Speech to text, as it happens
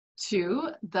to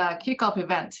the kickoff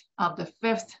event of the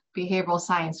 5th Behavioral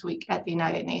Science Week at the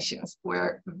United Nations.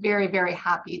 We're very, very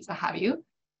happy to have you.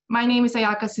 My name is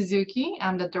Ayaka Suzuki.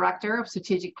 I'm the Director of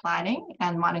Strategic Planning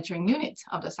and Monitoring Unit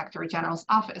of the Secretary General's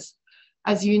Office.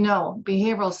 As you know,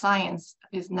 behavioral science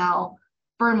is now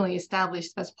firmly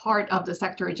established as part of the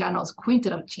Secretary General's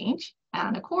Quintet of Change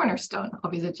and a cornerstone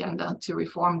of his agenda to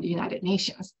reform the United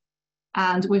Nations.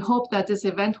 And we hope that this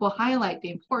event will highlight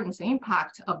the importance and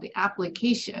impact of the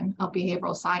application of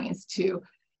behavioral science to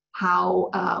how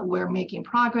we're making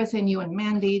progress in UN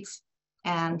mandates.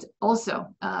 And also,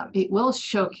 it will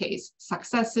showcase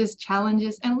successes,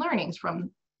 challenges, and learnings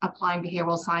from applying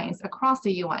behavioral science across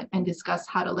the UN and discuss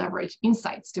how to leverage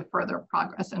insights to further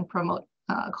progress and promote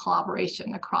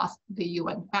collaboration across the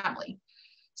UN family.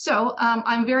 So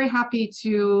I'm very happy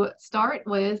to start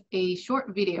with a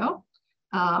short video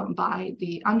by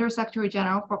the Undersecretary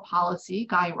General for Policy,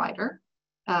 Guy Ryder.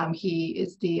 He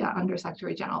is the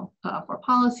Undersecretary General for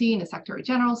Policy in the Secretary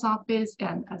General's Office,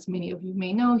 and as many of you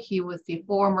may know, he was the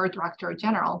former Director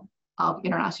General of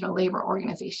International Labor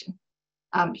Organization.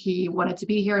 He wanted to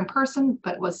be here in person,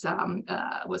 but was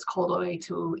called away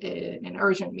to an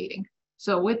urgent meeting.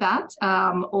 So with that,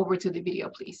 over to the video,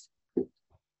 please.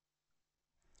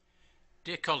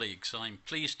 Dear colleagues, I'm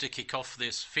pleased to kick off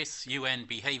this 5th UN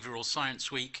Behavioural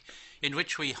Science Week, in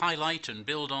which we highlight and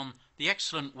build on the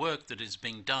excellent work that is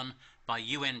being done by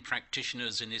UN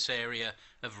practitioners in this area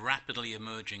of rapidly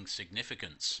emerging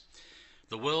significance.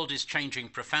 The world is changing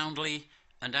profoundly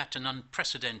and at an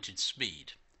unprecedented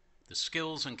speed. The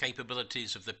skills and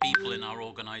capabilities of the people in our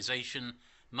organisation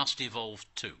must evolve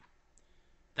too.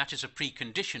 That is a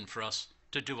precondition for us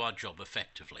to do our job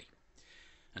effectively.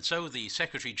 And so the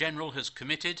Secretary General has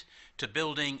committed to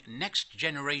building next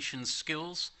generation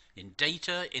skills in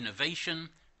data, innovation,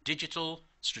 digital,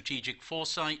 strategic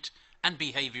foresight, and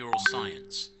behavioural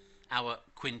science, our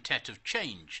quintet of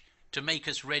change, to make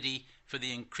us ready for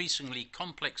the increasingly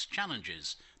complex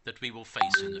challenges that we will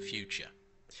face in the future.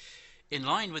 In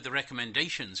line with the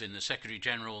recommendations in the Secretary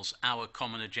General's Our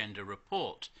Common Agenda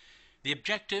report, the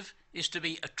objective is to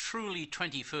be a truly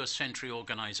 21st century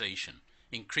organisation,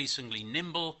 increasingly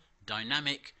nimble,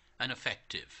 dynamic, and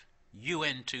effective,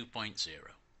 UN 2.0.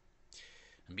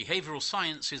 And behavioural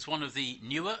science is one of the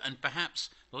newer and perhaps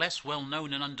less well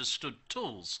known and understood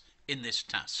tools in this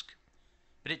task.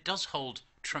 But it does hold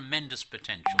tremendous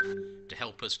potential to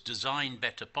help us design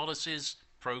better policies,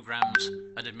 programmes,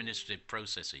 and administrative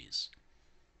processes.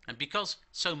 And because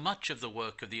so much of the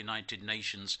work of the United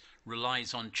Nations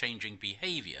relies on changing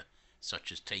behaviour,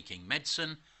 such as taking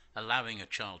medicine, allowing a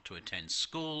child to attend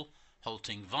school,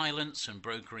 halting violence and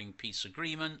brokering peace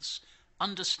agreements,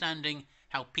 understanding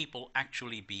how people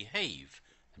actually behave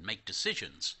and make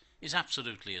decisions is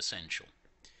absolutely essential.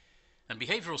 And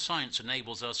behavioural science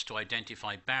enables us to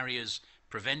identify barriers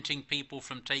preventing people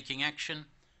from taking action,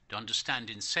 to understand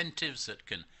incentives that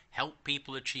can help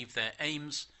people achieve their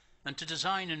aims, and to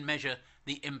design and measure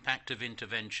the impact of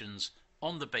interventions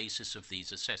on the basis of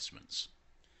these assessments.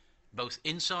 Both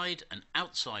inside and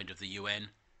outside of the UN,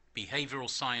 behavioural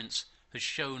science has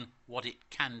shown what it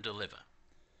can deliver.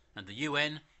 And the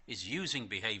UN is using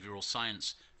behavioural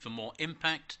science for more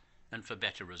impact and for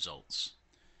better results.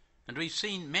 And we've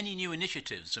seen many new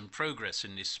initiatives and progress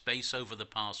in this space over the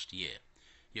past year.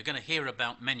 You're going to hear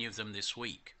about many of them this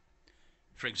week.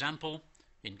 For example,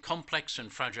 in complex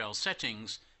and fragile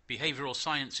settings, behavioural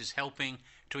science is helping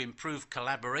to improve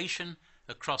collaboration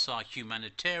across our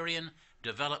humanitarian,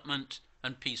 development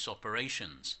and peace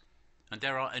operations. And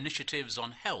there are initiatives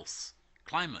on health,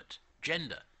 climate,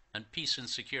 gender and peace and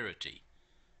security.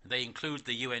 They include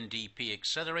the UNDP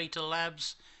Accelerator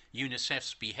Labs,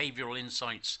 UNICEF's Behavioural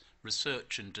Insights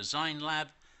Research and Design Lab,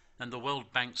 and the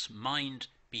World Bank's Mind,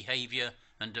 Behaviour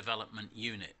and Development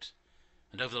Unit.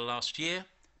 And over the last year,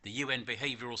 the UN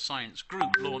Behavioural Science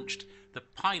Group launched the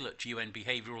pilot UN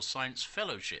Behavioural Science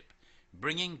Fellowship,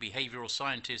 bringing behavioural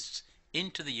scientists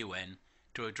into the UN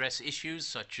to address issues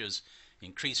such as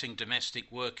increasing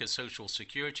domestic worker social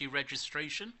security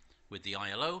registration with the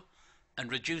ILO and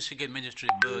reducing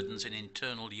administrative burdens in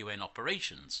internal UN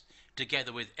operations,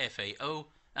 together with FAO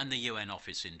and the UN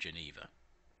office in Geneva.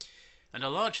 And a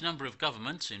large number of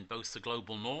governments in both the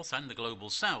global north and the global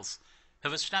south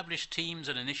have established teams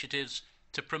and initiatives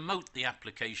to promote the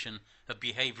application of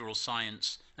behavioural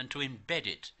science and to embed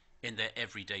it in their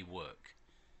everyday work.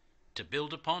 To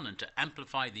build upon and to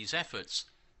amplify these efforts,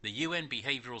 the UN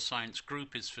Behavioural Science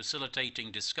Group is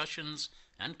facilitating discussions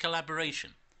and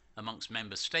collaboration amongst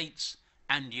member states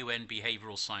and UN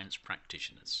behavioural science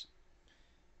practitioners.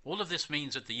 All of this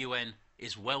means that the UN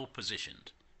is well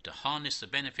positioned to harness the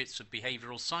benefits of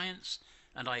behavioural science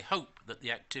and I hope that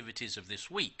the activities of this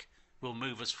week will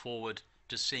move us forward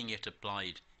to seeing it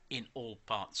applied in all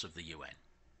parts of the UN.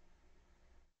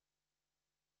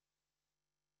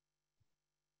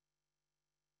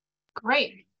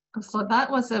 Great. So that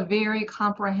was a very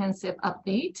comprehensive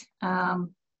update.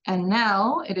 And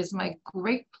now it is my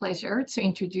great pleasure to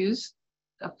introduce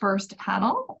the first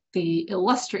panel, the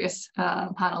illustrious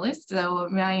panelists. So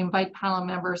may I invite panel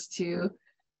members to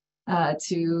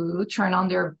turn on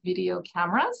their video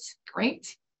cameras?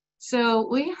 Great. So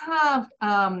we have,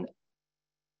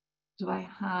 do I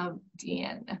have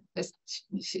Diene?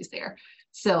 She's there.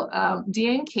 So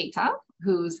Diene Keita,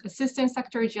 who's Assistant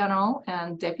Secretary General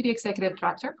and Deputy Executive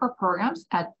Director for Programs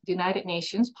at the United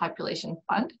Nations Population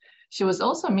Fund. She was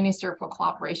also Minister for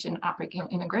Cooperation and African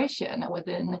Integration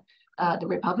within the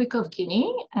Republic of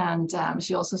Guinea, and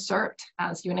she also served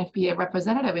as UNFPA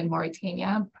representative in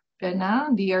Mauritania,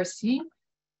 Benin, DRC,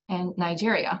 and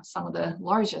Nigeria, some of the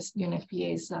largest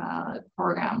UNFPA's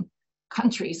program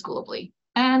countries globally.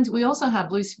 And we also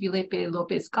have Luis Felipe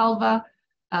López-Calva,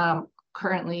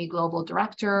 currently Global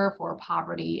Director for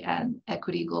Poverty and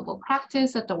Equity Global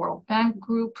Practice at the World Bank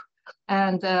Group.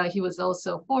 And he was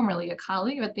also formerly a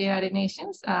colleague at the United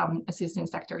Nations, Assistant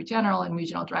Secretary General and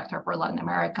Regional Director for Latin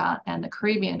America and the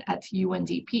Caribbean at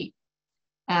UNDP.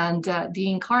 And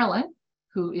Dean Karlan,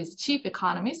 who is Chief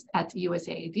Economist at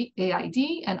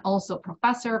USAID and also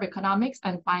Professor of Economics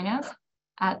and Finance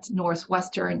at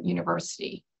Northwestern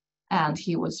University. And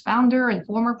he was founder and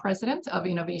former president of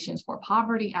Innovations for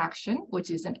Poverty Action, which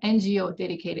is an NGO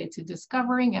dedicated to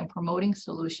discovering and promoting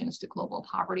solutions to global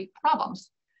poverty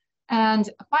problems. And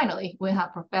finally, we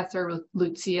have Professor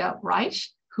Lucia Reisch,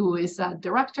 who is a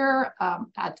director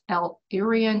at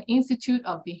El-Irian Institute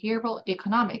of Behavioral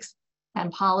Economics and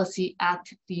Policy at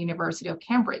the University of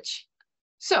Cambridge.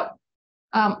 So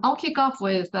I'll kick off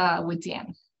with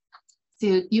Diene.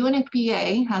 So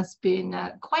UNFPA has been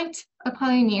quite a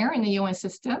pioneer in the UN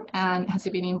system and has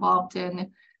been involved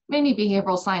in many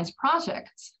behavioral science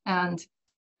projects and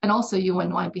also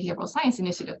UN-wide behavioral science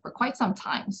initiative for quite some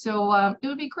time. So it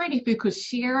would be great if you could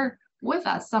share with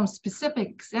us some specific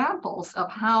examples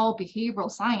of how behavioral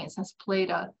science has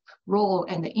played a role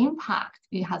and the impact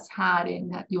it has had in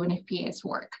UNFPA's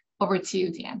work. Over to you,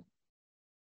 Diene.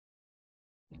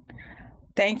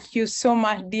 Thank you so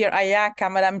much, dear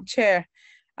Ayaka, Madam Chair.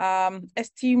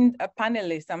 Esteemed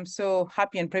panelists, I'm so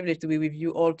happy and privileged to be with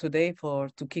you all today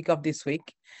to kick off this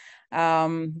week.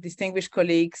 Distinguished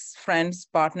colleagues, friends,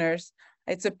 partners,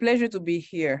 it's a pleasure to be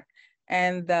here.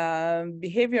 And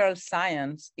behavioral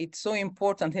science, it's so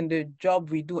important in the job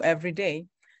we do every day.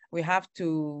 We have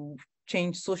to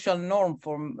change social norm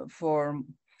for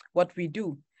what we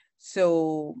do.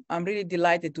 So I'm really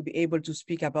delighted to be able to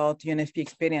speak about UNFPA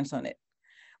experience on it.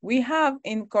 We have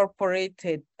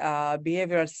incorporated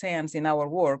behavioral science in our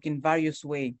work in various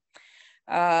ways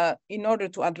in order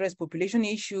to address population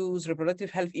issues,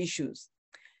 reproductive health issues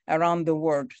around the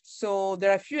world. So there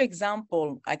are a few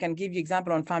examples. I can give you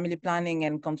example on family planning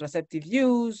and contraceptive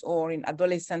use, or in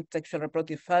adolescent sexual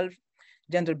reproductive health,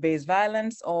 gender-based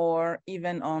violence, or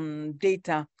even on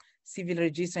data, civil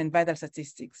registry and vital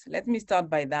statistics. Let me start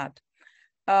by that.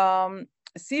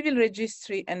 Civil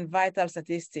registry and vital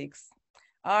statistics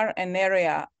are an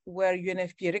area where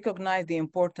UNFPA recognized the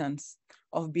importance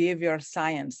of behavioral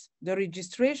science. The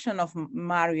registration of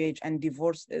marriage and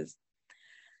divorces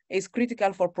is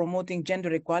critical for promoting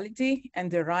gender equality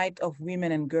and the right of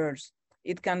women and girls.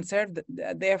 It can serve,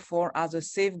 therefore, as a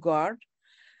safeguard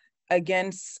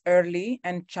against early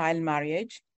and child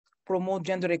marriage, promote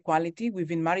gender equality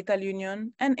within marital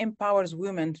union, and empowers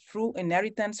women through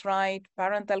inheritance right,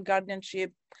 parental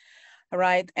guardianship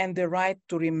right, and the right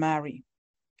to remarry.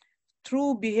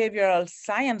 Through behavioral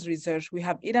science research, we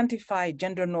have identified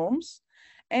gender norms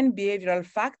and behavioral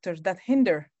factors that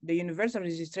hinder the universal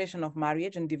registration of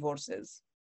marriage and divorces.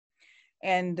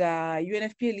 And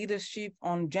UNFPA leadership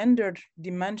on gendered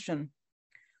dimension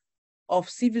of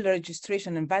civil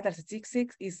registration and vital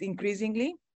statistics is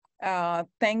increasingly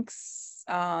thanks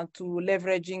to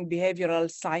leveraging behavioral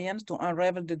science to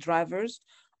unravel the drivers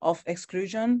of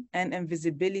exclusion and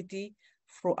invisibility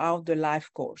throughout the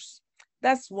life course.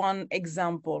 That's one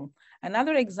example.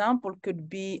 Another example could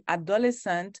be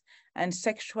adolescent and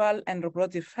sexual and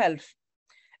reproductive health.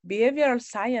 Behavioral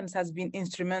science has been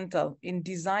instrumental in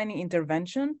designing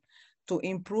intervention to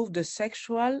improve the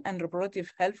sexual and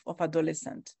reproductive health of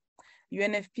adolescents.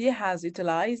 UNFPA has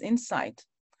utilized insight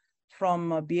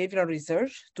from behavioral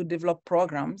research to develop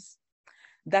programs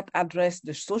that address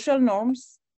the social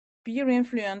norms, peer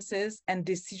influences, and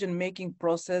decision-making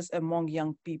process among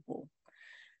young people.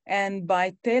 And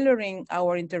by tailoring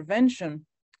our intervention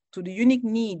to the unique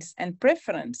needs and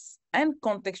preference and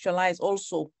contextualize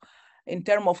also in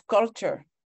terms of culture,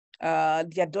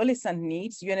 the adolescent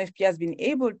needs, UNFPA has been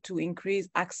able to increase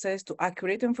access to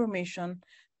accurate information,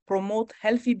 promote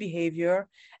healthy behavior,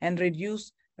 and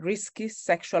reduce risky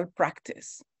sexual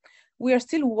practice. We are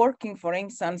still working, for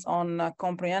instance, on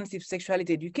comprehensive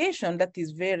sexuality education that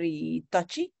is very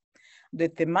touchy. The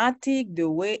thematic, the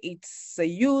way it's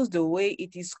used, the way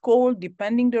it is called,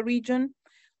 depending the region.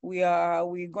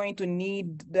 We're going to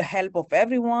need the help of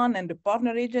everyone and the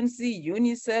partner agency,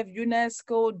 UNICEF,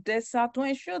 UNESCO, DESA, to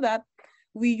ensure that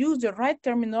we use the right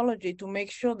terminology to make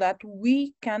sure that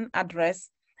we can address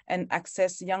and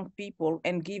access young people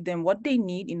and give them what they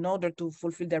need in order to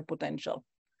fulfill their potential.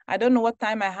 I don't know what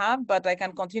time I have, but I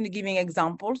can continue giving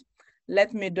examples.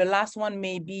 The last one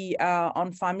may be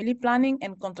on family planning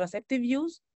and contraceptive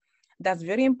use. That's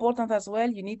very important as well.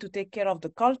 You need to take care of the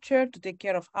culture, to take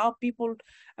care of how people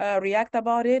react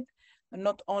about it,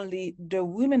 not only the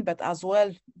women, but as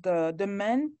well the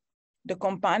men, the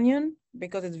companion,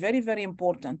 because it's very, very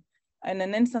important. In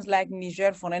an instance like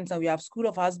Niger, for instance, we have School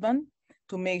of Husband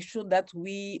to make sure that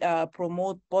we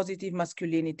promote positive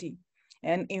masculinity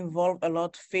and involve a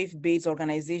lot of faith-based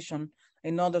organization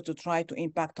in order to try to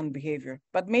impact on behavior.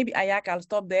 But maybe, Ayak, I'll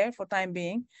stop there for time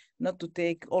being, not to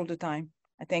take all the time.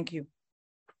 Thank you.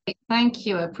 Thank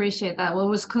you. I appreciate that. Well, it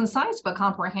was concise but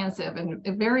comprehensive and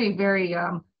very, very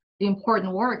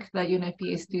important work that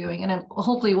UNFPA is doing. And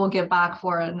hopefully we'll get back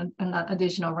for an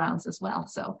additional rounds as well.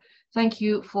 So thank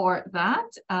you for that.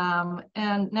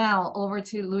 And now over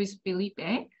to Luis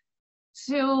Felipe.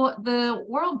 So the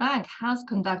World Bank has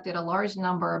conducted a large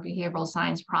number of behavioral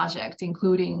science projects,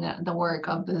 including the work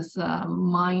of this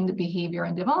Mind, Behavior,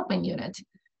 and Development Unit.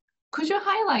 Could you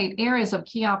highlight areas of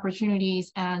key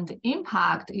opportunities and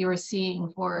impact you're seeing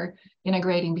for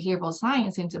integrating behavioral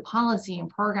science into policy and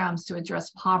programs to address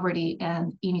poverty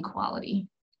and inequality?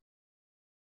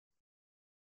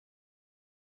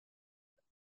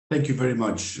 Thank you very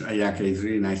much, Ayaka. It's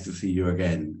really nice to see you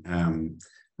again.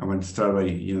 I want to start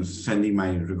by sending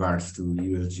my regards to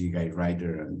USG Guy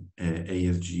Ryder and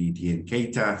EOSG Diene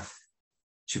Keita,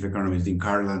 Chief Economist in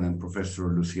Karlan, and Professor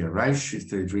Lucia Reisch.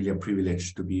 It's really a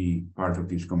privilege to be part of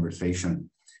this conversation.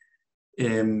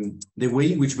 The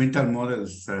way in which mental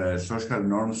models, social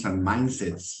norms, and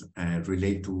mindsets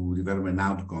relate to development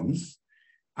outcomes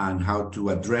and how to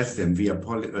address them via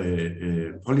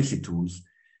policy tools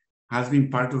has been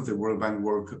part of the World Bank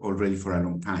work already for a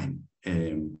long time.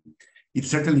 It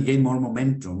certainly gained more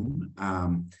momentum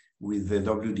with the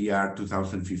WDR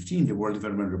 2015, the World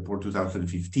Development Report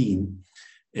 2015,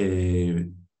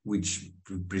 which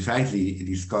precisely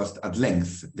discussed at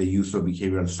length the use of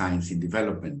behavioral science in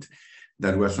development.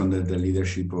 That was under the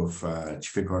leadership of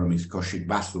Chief Economist Kaushik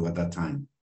Basu at that time.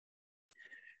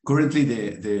 Currently,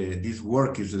 this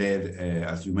work is led,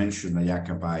 as you mentioned,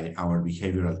 Ayaka, by our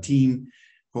behavioral team.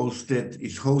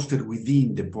 It's hosted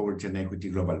within the Poverty and Equity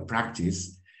Global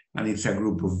Practice, and it's a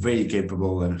group of very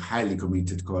capable and highly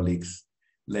committed colleagues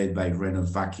led by Renos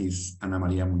Vakis, Ana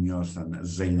Maria Munoz, and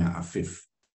Zeina Afif.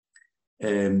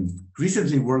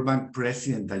 Recently, World Bank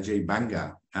President Ajay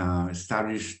Banga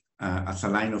established as a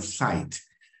line of sight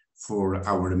for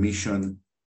our mission,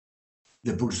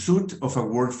 the pursuit of a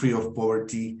world free of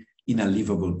poverty in a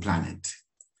livable planet.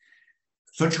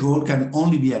 Such goal can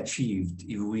only be achieved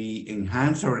if we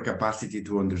enhance our capacity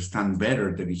to understand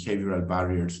better the behavioral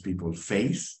barriers people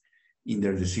face in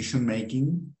their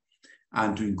decision-making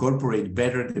and to incorporate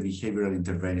better the behavioral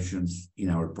interventions in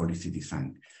our policy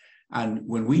design. And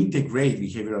when we integrate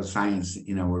behavioral science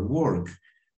in our work,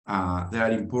 there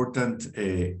are important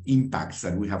impacts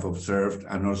that we have observed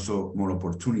and also more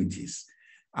opportunities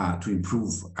to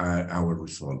improve our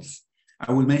results.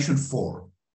 I will mention four.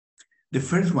 The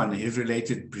first one is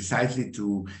related precisely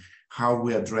to how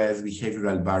we address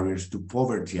behavioral barriers to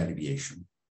poverty alleviation.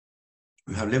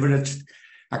 We have leveraged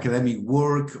academic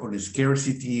work on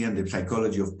scarcity and the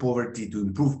psychology of poverty to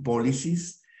improve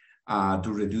policies,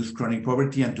 to reduce chronic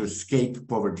poverty and to escape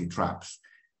poverty traps.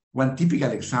 One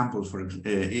typical example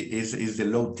is the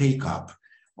low take-up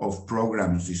of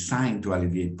programs designed to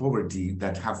alleviate poverty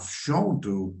that have shown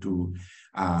to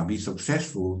be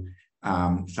successful,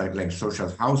 like social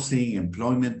housing,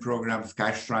 employment programs,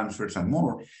 cash transfers, and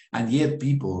more, and yet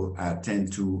people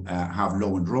tend to have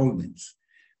low enrollments.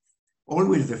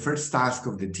 Always the first task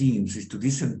of the teams is to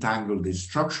disentangle the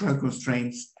structural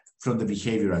constraints from the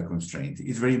behavioral constraint.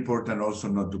 It's very important also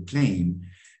not to claim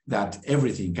that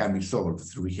everything can be solved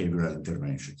through behavioral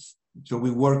interventions. So we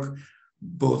work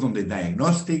both on the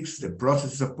diagnostics, the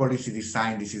process of policy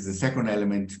design. This is the second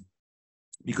element,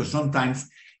 because sometimes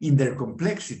in their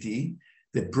complexity,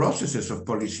 the processes of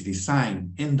policy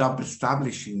design end up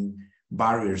establishing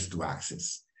barriers to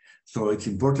access. So it's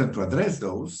important to address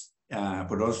those,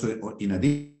 but also in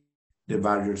addition, the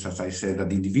barriers, as I said,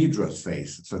 that individuals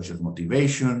face, such as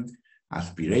motivation,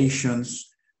 aspirations,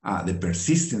 the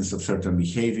persistence of certain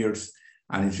behaviors,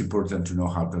 and it's important to know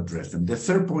how to address them. The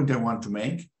third point I want to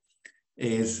make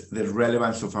is the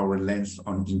relevance of our lens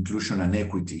on inclusion and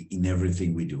equity in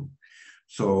everything we do.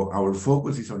 So our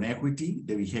focus is on equity.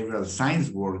 The behavioral science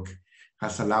work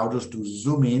has allowed us to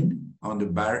zoom in on the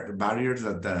barriers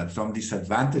that some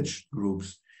disadvantaged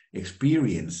groups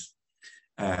experience.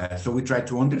 So we try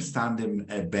to understand them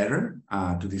better,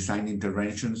 to design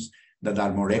interventions that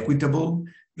are more equitable,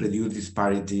 reduce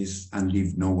disparities, and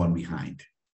leave no one behind.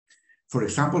 For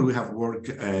example, we have worked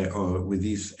with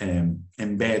this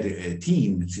embed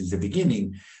team since the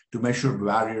beginning to measure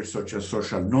barriers such as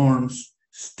social norms,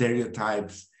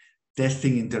 stereotypes,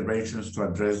 testing interventions to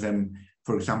address them,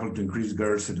 for example, to increase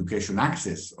girls' education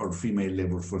access or female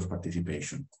labor force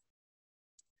participation.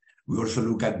 We also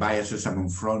look at biases among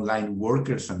frontline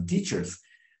workers and teachers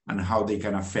and how they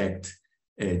can affect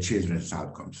children's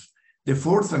outcomes. The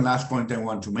fourth and last point I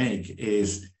want to make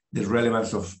is the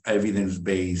relevance of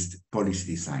evidence-based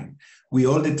policy design. We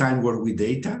all the time work with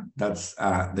data. That's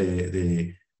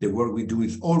the work we do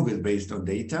is always based on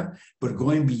data, but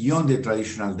going beyond the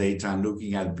traditional data and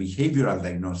looking at behavioral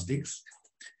diagnostics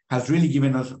has really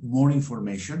given us more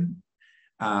information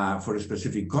for a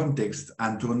specific context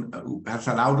and has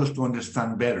allowed us to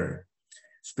understand better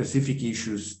specific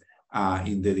issues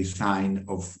in the design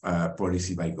of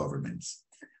policy by governments.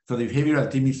 So the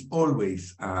behavioral team is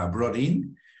always brought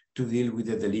in to deal with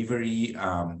the delivery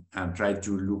and try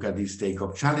to look at these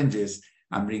take-up challenges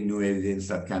and bring new evidence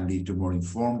that can lead to more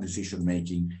informed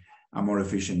decision-making and more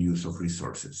efficient use of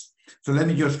resources. So let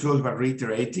me just close by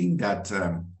reiterating that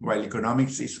while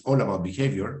economics is all about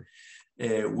behavior,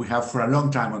 we have for a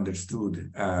long time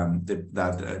understood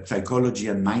that psychology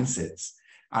and mindsets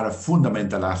are a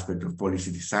fundamental aspect of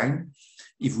policy design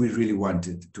if we really want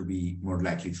it to be more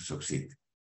likely to succeed.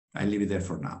 I'll leave it there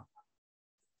for now.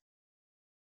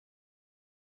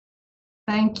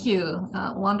 Thank you.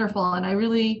 Wonderful. And I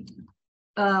really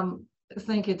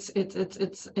think it's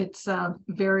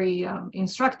very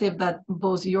instructive that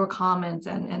both your comments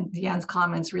and Diene's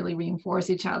comments really reinforce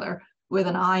each other with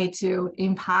an eye to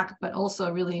impact, but also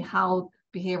really how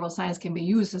behavioral science can be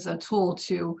used as a tool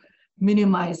to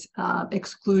minimize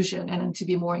exclusion and to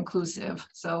be more inclusive.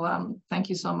 So thank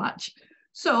you so much.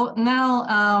 So now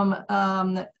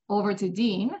over to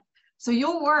Diene. So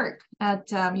your work at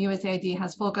USAID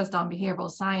has focused on behavioral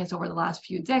science over the last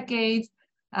few decades.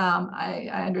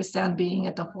 I understand being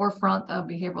at the forefront of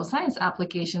behavioral science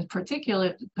applications,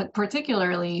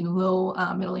 particularly in low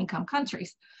middle-income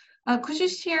countries. Could you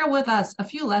share with us a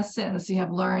few lessons you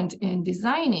have learned in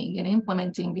designing and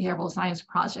implementing behavioral science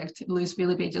projects? Luis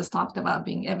Felipe just talked about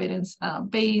being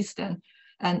evidence-based and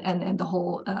the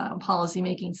whole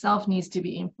policymaking itself needs to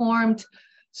be informed.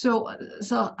 So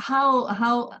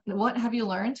what have you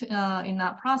learned in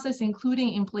that process,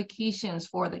 including implications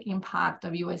for the impact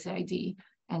of USAID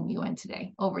and UN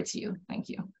today? Over to you. Thank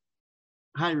you.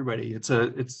 Hi, everybody. It's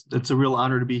a real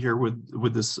honor to be here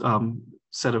with this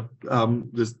set of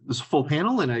this full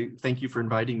panel, and I thank you for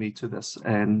inviting me to this,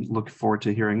 and look forward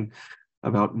to hearing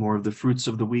about more of the fruits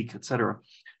of the week, et cetera.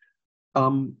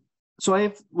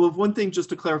 So one thing just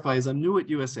to clarify is I'm new at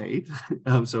USAID,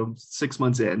 so 6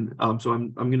 months in. So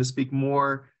I'm going to speak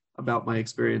more about my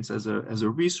experience as a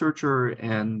researcher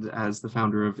and as the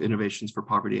founder of Innovations for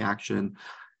Poverty Action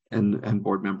and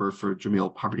board member for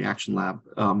Jamil Poverty Action Lab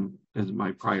in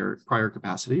my prior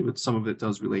capacity, but some of it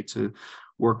does relate to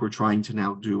work we're trying to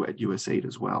now do at USAID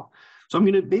as well. So I'm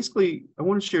going to I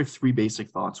want to share 3 basic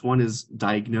thoughts. One is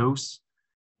diagnose.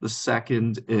 The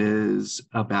second is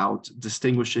about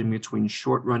distinguishing between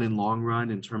short run and long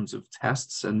run in terms of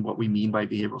tests and what we mean by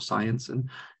behavioral science and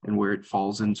where it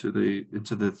falls into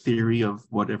the theory of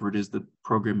whatever it is the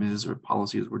program is or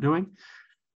policy is we're doing.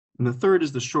 And the third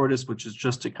is the shortest, which is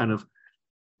just to kind of,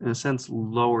 in a sense,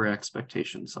 lower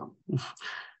expectations some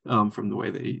from the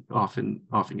way they often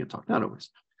get talked, not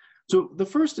always. So the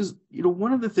first is,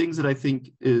 one of the things that I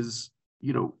think is,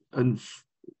 it's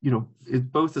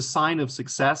both a sign of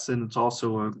success and it's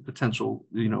also a potential,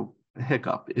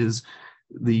 hiccup is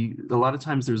a lot of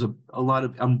times there's a lot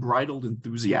of unbridled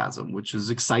enthusiasm, which is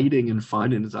exciting and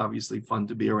fun, and it's obviously fun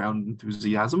to be around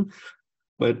enthusiasm.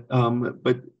 But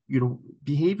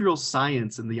behavioral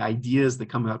science and the ideas that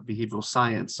come out of behavioral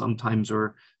science sometimes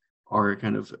are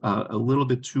kind of a little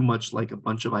bit too much like a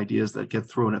bunch of ideas that get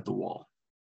thrown at the wall.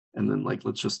 And then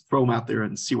let's just throw them out there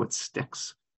and see what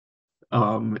sticks.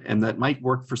 And that might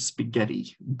work for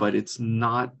spaghetti, but it's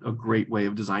not a great way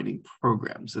of designing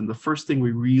programs. And the first thing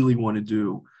we really want to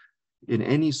do in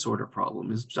any sort of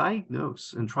problem is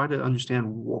diagnose and try to understand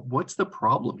what's the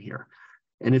problem here.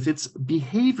 And if it's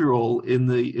behavioral in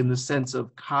the sense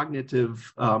of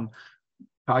cognitive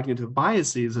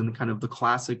biases and kind of the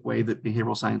classic way that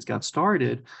behavioral science got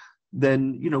started,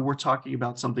 then we're talking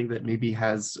about something that maybe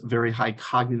has very high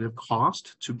cognitive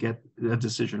cost to get a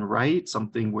decision right,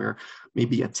 something where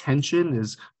maybe attention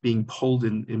is being pulled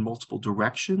in multiple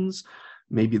directions.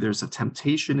 Maybe there's a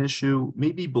temptation issue.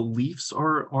 Maybe beliefs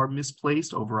are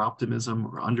misplaced, over optimism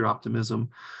or under optimism.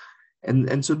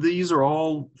 And so these are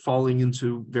all falling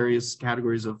into various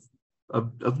categories of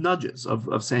nudges,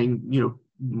 of saying,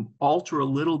 alter a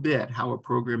little bit how a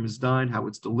program is done, how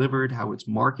it's delivered, how it's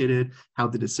marketed, how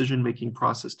the decision-making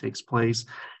process takes place.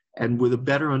 And with a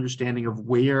better understanding of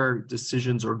where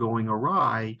decisions are going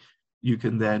awry, you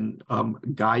can then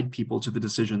guide people to the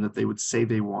decision that they would say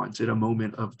they want in a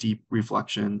moment of deep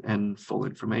reflection and full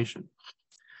information.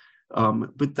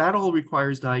 But that all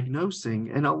requires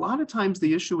diagnosing. And a lot of times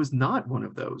the issue is not one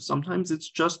of those. Sometimes it's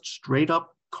just straight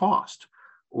up cost,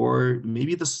 or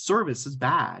maybe the service is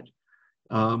bad.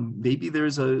 Maybe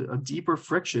there's a deeper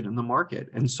friction in the market.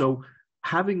 And so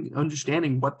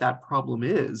understanding what that problem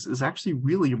is actually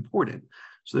really important,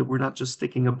 so that we're not just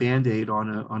sticking a Band-Aid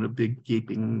on a big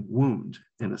gaping wound,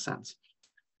 in a sense.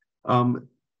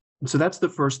 So that's the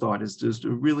first thought, is just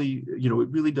really, it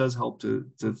really does help to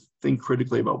think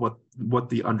critically about what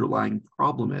the underlying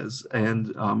problem is,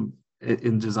 and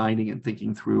in designing and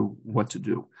thinking through what to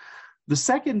do. The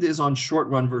second is on short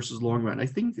run versus long run. I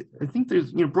think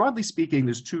there's, broadly speaking,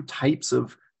 there's two types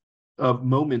of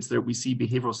moments that we see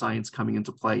behavioral science coming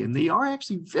into play, and they are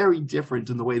actually very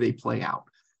different in the way they play out.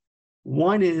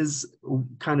 One is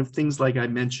kind of things like I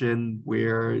mentioned,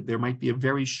 where there might be a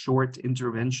very short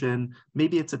intervention.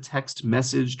 Maybe it's a text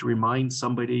message to remind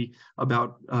somebody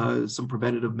about some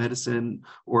preventative medicine,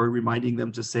 or reminding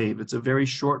them to save. It's a very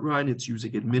short run. It's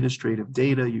using administrative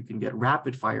data. You can get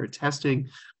rapid fire testing.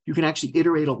 You can actually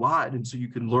iterate a lot, and so you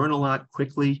can learn a lot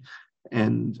quickly.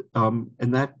 And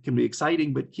that can be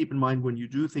exciting, but keep in mind, when you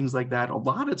do things like that, a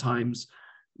lot of times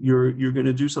you're going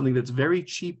to do something that's very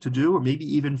cheap to do, or maybe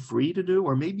even free to do,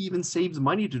 or maybe even saves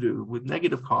money to do with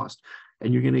negative cost.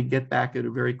 And you're going to get back at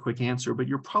a very quick answer, but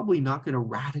you're probably not going to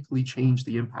radically change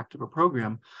the impact of a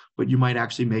program, but you might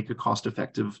actually make a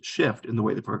cost-effective shift in the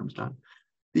way the program's done.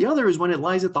 The other is when it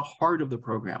lies at the heart of the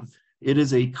program. It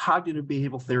is a cognitive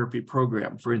behavioral therapy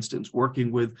program, for instance,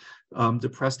 working with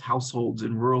depressed households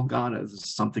in rural Ghana. This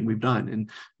is something we've done. And,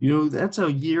 that's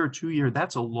a year, 2 year,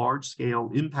 that's a large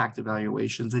scale impact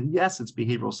evaluations. And yes, it's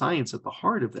behavioral science at the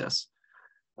heart of this,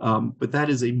 but that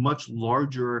is a much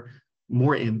larger,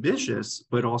 more ambitious,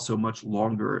 but also much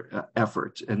longer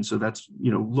effort. And so that's,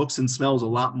 looks and smells a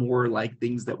lot more like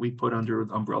things that we put under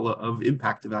the umbrella of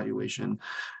impact evaluation.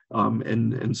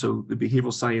 And so the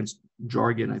behavioral science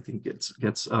jargon, I think,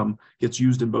 gets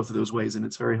used in both of those ways, and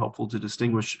it's very helpful to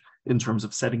distinguish in terms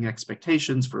of setting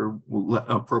expectations for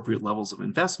appropriate levels of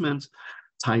investment,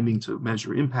 timing to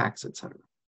measure impacts, et cetera.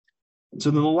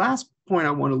 So then the last point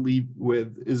I want to leave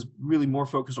with is really more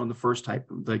focused on the first type,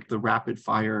 like the rapid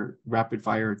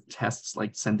fire tests,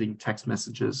 like sending text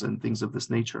messages and things of this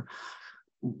nature.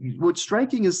 What's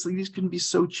striking is these can be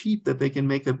so cheap that they can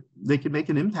make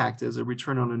an impact as a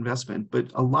return on investment.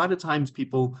 But a lot of times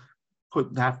people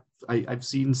put that, I've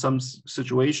seen some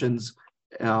situations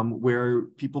where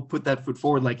people put that foot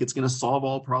forward like it's going to solve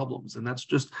all problems, and that's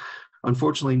just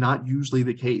unfortunately not usually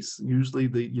the case. Usually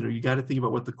you got to think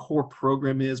about what the core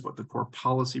program is, what the core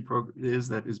policy program is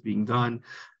that is being done.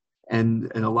 And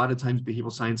a lot of times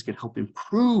behavioral science can help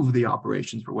improve the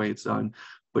operations for the way it's done,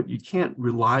 but you can't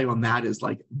rely on that as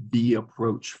like the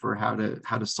approach for how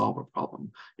to solve a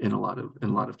problem in a lot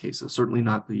of cases. Certainly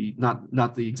not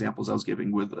the examples I was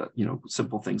giving with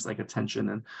simple things like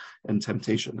attention and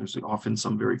temptation. There's often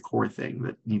some very core thing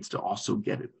that needs to also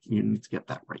get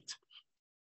that right.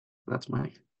 That's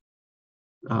my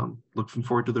looking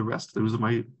forward to the rest. Those are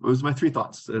my three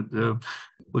thoughts.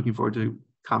 Looking forward to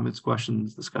comments,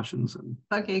 questions, discussions.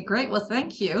 Okay, great. Well,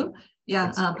 thank you.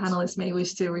 Yeah, panelists may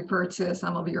wish to refer to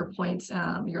some of your points,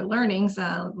 your learnings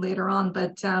later on,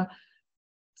 but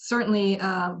certainly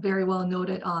very well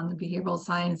noted on behavioral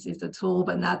science is a tool,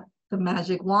 but not the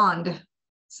magic wand.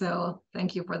 So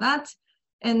thank you for that.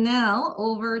 And now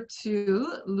over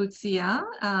to Lucia.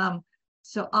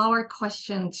 So our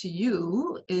question to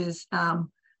you is,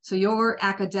 so your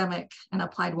academic and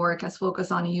applied work has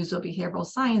focused on the use of behavioral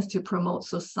science to promote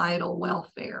societal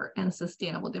welfare and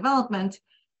sustainable development.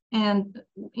 And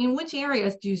in which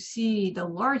areas do you see the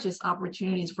largest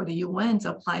opportunities for the UN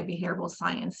to apply behavioral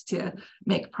science to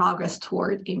make progress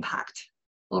toward impact?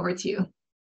 Over to you.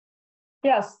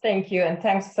 Yes, thank you. And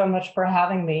thanks so much for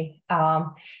having me.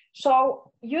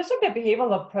 So using the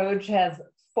behavioral approach has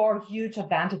 4 huge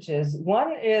advantages.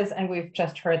 One is, and we've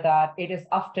just heard that, it is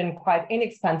often quite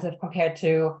inexpensive compared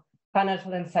to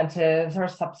financial incentives or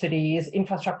subsidies,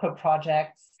 infrastructure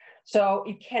projects. So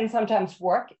it can sometimes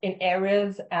work in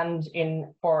areas and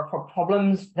for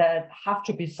problems that have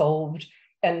to be solved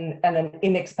in an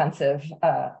inexpensive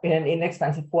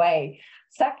way.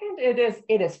 Second,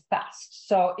 it is fast.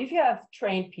 So if you have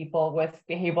trained people with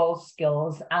behavioral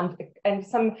skills and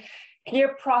some clear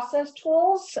process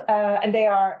tools, and they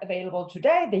are available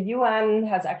today. The UN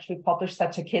has actually published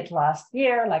such a kit last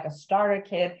year, like a starter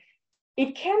kit.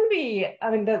 It can be,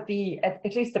 I mean, at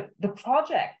least the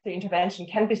project, the intervention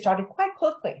can be started quite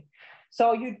quickly.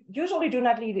 So you usually do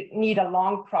not need a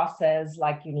long process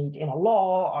like you need in a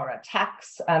law or a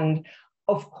tax. And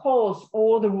of course,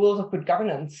 all the rules of good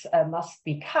governance must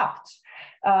be kept.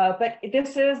 But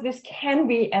this can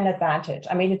be an advantage.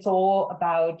 I mean, it's all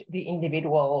about the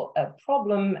individual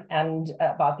problem and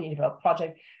about the individual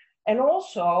project. And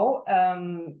also,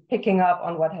 picking up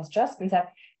on what has just been said,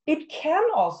 it can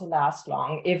also last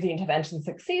long if the intervention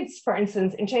succeeds, for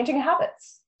instance, in changing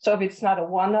habits. So if it's not a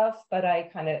one-off, but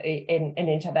an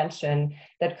intervention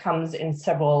that comes in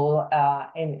several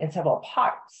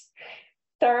parts.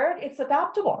 Third, it's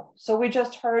adaptable. So we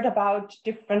just heard about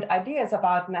different ideas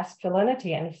about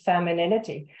masculinity and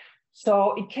femininity.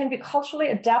 So it can be culturally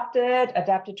adapted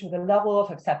to the level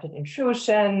of accepted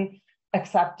intrusion,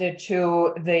 accepted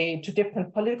to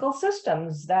different political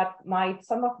systems that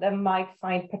some of them might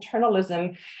find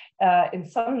paternalism in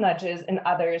some nudges, and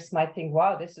others might think,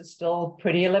 wow, this is still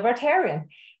pretty libertarian.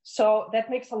 So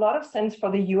that makes a lot of sense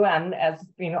for the UN, as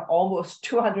almost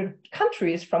 200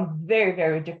 countries from very,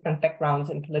 very different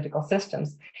backgrounds and political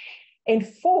systems. And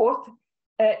fourth,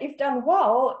 if done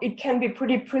well, it can be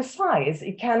pretty precise.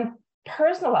 It can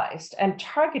personalized and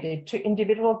targeted to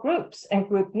individual groups and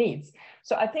group needs.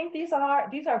 So I think these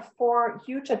are 4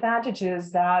 huge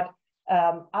advantages that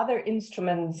other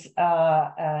instruments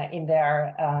in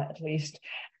their at least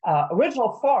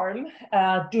original form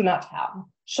do not have.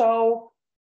 So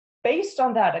based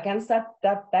on that, against that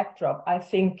backdrop, I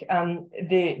think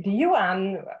the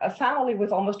UN, a family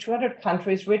with almost 200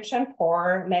 countries, rich and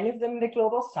poor, many of them in the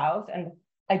global south, and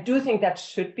I do think that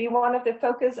should be one of the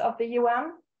focus of the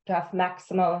UN, to have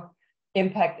maximal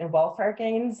impact and welfare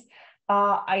gains.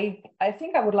 I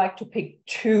think I would like to pick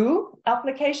 2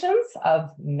 applications of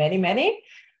many, many.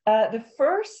 The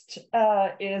first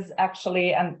is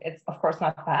actually, and it's of course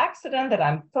not by accident, that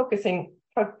I'm focusing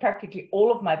practically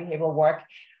all of my behavioral work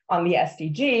on the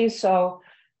SDGs, so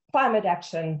climate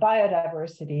action,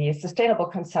 biodiversity, sustainable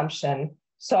consumption.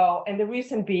 So, and the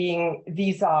reason being,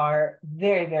 these are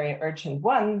very, very urgent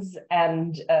ones,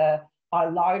 and are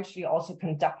largely also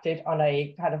conducted on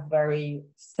a kind of very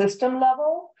system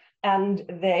level, and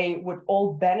they would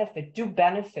all do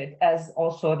benefit, as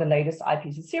also the latest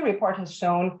IPCC report has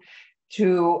shown,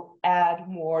 to add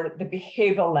more the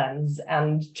behavioral lens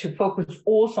and to focus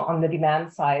also on the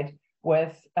demand side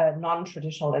with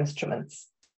non-traditional instruments.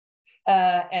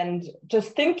 And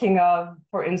just thinking of,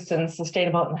 for instance,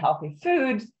 sustainable and healthy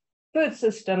food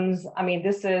systems, I mean,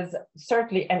 this is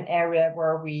certainly an area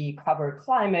where we cover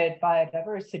climate,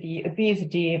 biodiversity,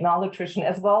 obesity, malnutrition,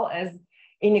 as well as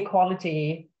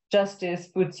inequality, justice,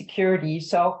 food security.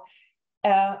 So,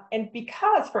 and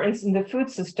because, for instance, the food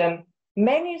system,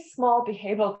 many small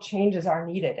behavioral changes are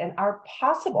needed and are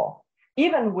possible,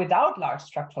 even without large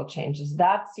structural changes.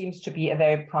 That seems to be a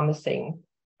very promising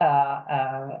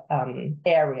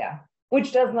area,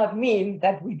 which does not mean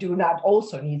that we do not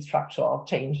also need structural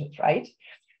changes, right?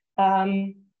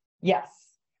 Yes,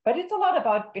 but it's a lot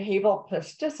about behavioral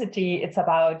plasticity. It's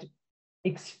about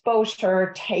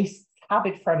exposure, taste,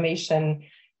 habit formation,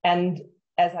 and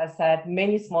as I said,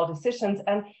 many small decisions.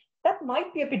 And that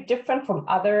might be a bit different from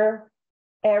other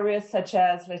areas, such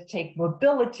as, let's take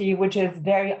mobility, which is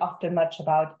very often much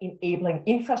about enabling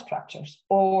infrastructures,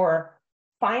 or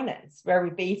finance, where we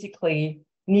basically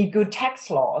need good tax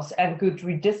laws and good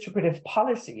redistributive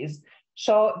policies.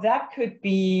 So that could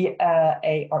be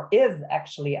or is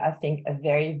actually, I think, a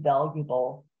very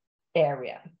valuable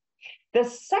area. The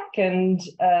second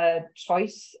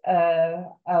choice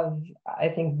of, I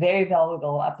think, very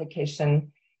valuable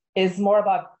application is more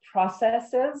about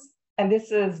processes. And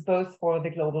this is both for the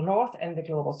global north and the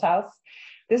global south.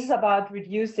 This is about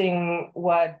reducing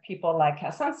what people like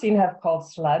Hassan have called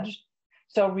sludge.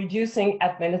 So reducing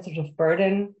administrative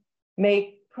burden,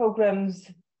 make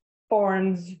programs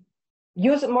forms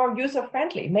more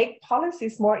user-friendly, make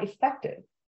policies more effective.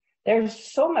 There's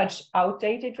so much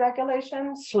outdated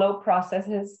regulation, slow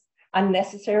processes,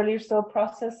 unnecessarily slow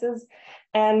processes,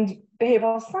 and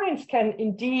behavioral science can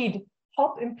indeed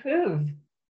help improve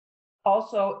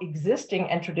also existing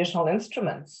and traditional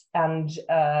instruments. And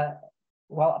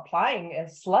while applying a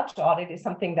sludge audit is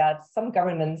something that some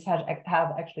governments have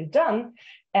actually done,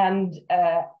 and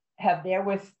have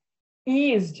therewith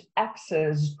eased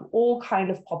access to all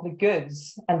kinds of public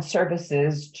goods and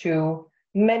services to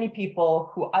many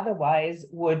people who otherwise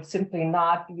would simply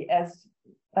not be as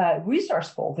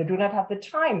resourceful. They do not have the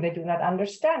time, they do not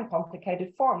understand complicated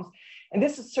forms. And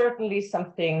this is certainly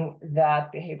something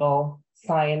that behavioral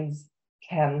science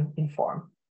can inform.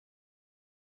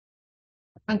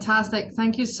 Fantastic.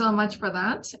 Thank you so much for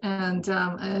that. And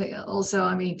also,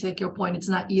 I mean, take your point, it's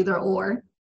not either or.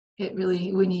 It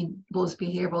really, we need both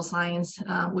behavioral science,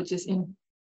 which is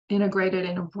integrated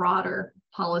in a broader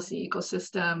policy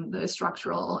ecosystem, the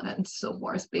structural and so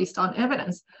forth, based on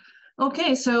evidence.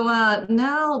 Okay, so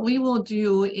now we will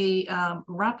do a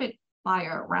rapid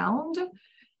fire round.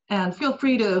 And feel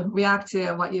free to react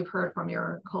to what you've heard from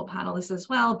your co-panelists as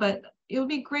well. But it would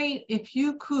be great if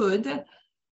you could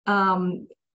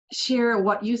share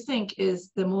what you think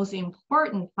is the most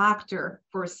important factor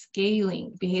for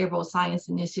scaling behavioral science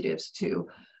initiatives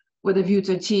with a view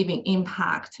to achieving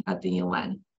impact at the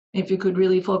UN. If you could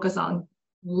really focus on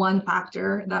one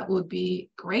factor, that would be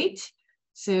great.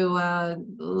 So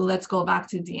let's go back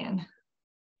to Diene.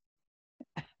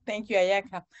 Thank you,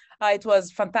 Ayaka. It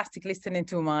was fantastic listening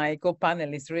to my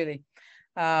co-panelists, really.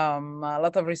 A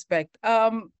lot of respect.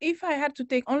 If I had to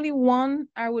take only one,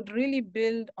 I would really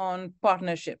build on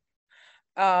partnership.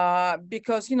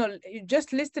 Because, you know,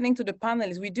 just listening to the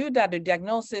panelists, we do that, the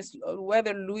diagnosis,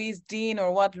 whether Louise, Dean,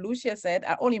 or what Lucia said,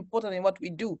 are all important in what we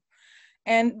do.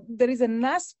 And there is an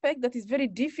aspect that is very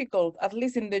difficult, at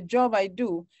least in the job I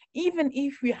do, even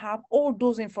if we have all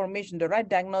those information, the right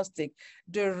diagnostic,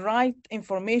 the right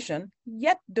information,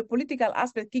 yet the political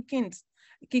aspect kick in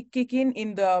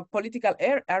the political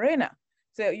arena.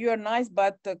 So you are nice,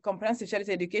 but comprehensive child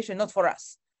education, not for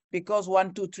us, because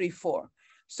 1, 2, 3, 4.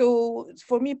 So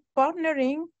for me,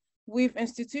 partnering with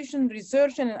institution,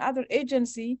 research, and other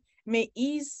agency may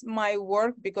ease my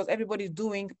work because everybody's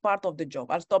doing part of the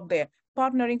job. I'll stop there.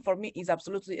 Partnering for me is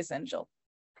absolutely essential.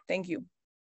 Thank you.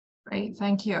 Great,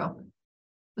 thank you.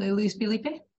 Luis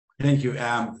Felipe? Thank you.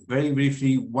 Very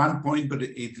briefly, one point, but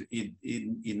it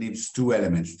needs two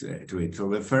elements to it. So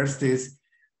the first is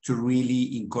to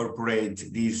really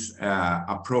incorporate this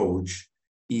approach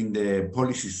in the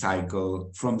policy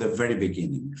cycle from the very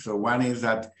beginning. So one is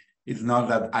that it's not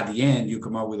that at the end you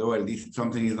come up with, oh, this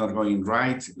something is not going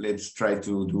right, let's try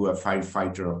to do a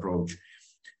firefighter approach.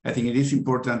 I think it is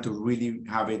important to really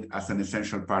have it as an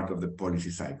essential part of the policy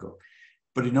cycle.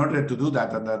 But in order to do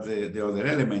that, and that's the other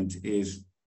element is,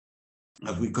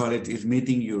 as we call it, is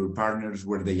meeting your partners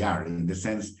where they are. In the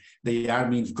sense, they are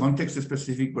means context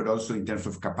specific, but also in terms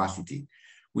of capacity.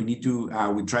 We need to,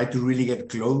 we try to really get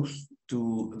close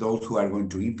to those who are going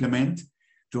to implement,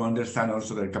 to understand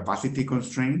also their capacity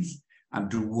constraints, and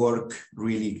to work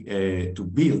really to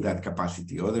build that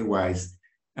capacity. Otherwise,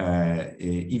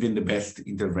 even the best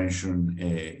intervention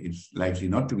is likely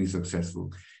not to be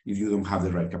successful if you don't have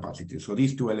the right capacity. So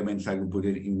these two elements, I will put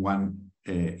it in one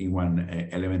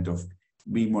element of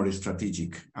being more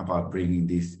strategic about bringing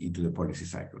this into the policy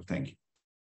cycle. Thank you.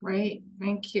 Great,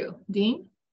 thank you. Dean?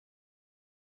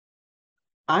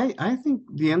 I think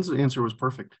the answer was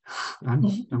perfect. I'm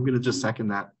going to just second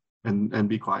that and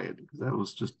be quiet, because that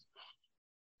was just.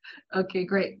 Okay,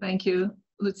 great. Thank you.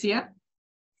 Lucia?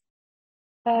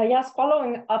 Yes,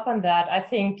 following up on that, I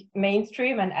think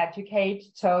mainstream and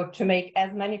educate, so to make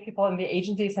as many people in the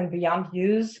agencies and beyond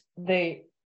use the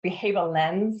behavioral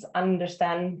lens,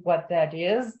 understand what that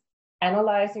is,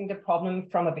 analyzing the problem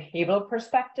from a behavioral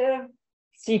perspective,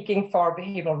 seeking for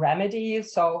behavioral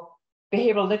remedies. So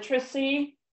behavioral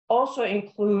literacy also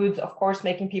includes, of course,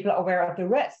 making people aware of the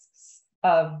risks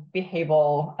of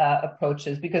behavioral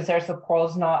approaches, because there's, of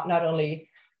course, not only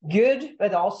good,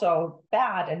 but also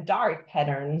bad and dark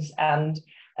patterns. And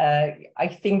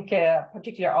I think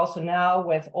particularly also now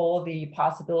with all the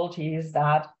possibilities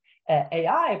that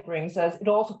AI brings us, it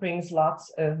also brings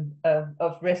lots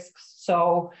of risks.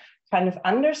 So kind of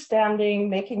understanding,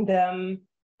 making them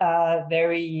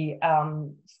very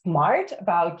smart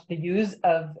about the use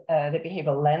of the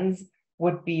behavioral lens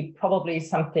would be probably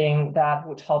something that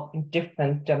would help in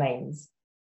different domains.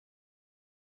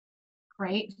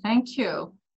 Great, thank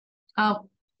you.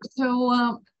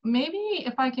 So maybe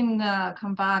if I can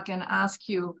come back and ask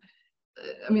you,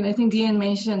 I mean, I think Diene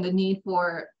mentioned the need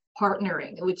for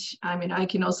partnering, which I mean, I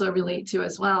can also relate to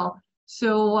as well.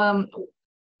 So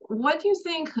what do you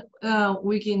think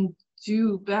we can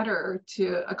do better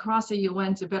to across the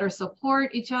UN to better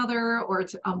support each other or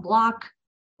to unblock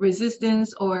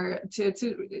resistance or to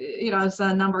you know, as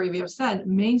a number of you have said,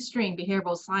 mainstream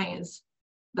behavioral science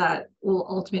that will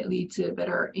ultimately lead to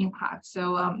better impact?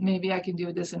 So maybe I can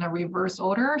do this in a reverse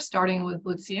order, starting with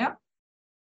Lucia.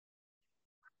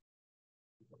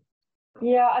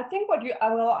 Yeah, I think what you,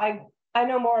 I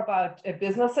know more about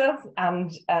businesses and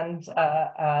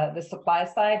the supply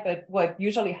side, but what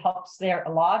usually helps there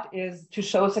a lot is to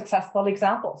show successful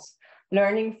examples,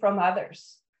 learning from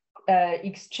others,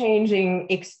 exchanging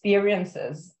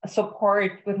experiences,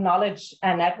 support with knowledge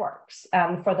and networks.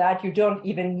 And for that, you don't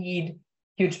even need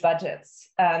huge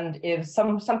budgets. And if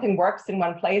something works in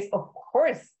one place, of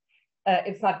course,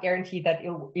 it's not guaranteed that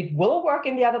it will work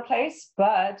in the other place,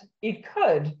 but it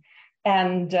could.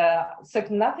 And so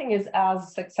nothing is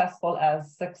as successful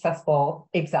as successful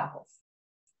examples.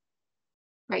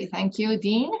 Great, thank you.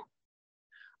 Diene?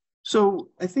 So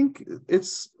I think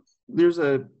there's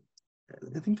a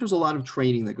lot of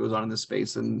training that goes on in this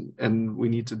space, and we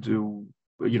need to do,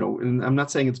 you know, and I'm not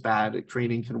saying it's bad.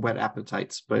 Training can whet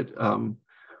appetites, but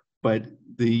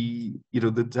the, you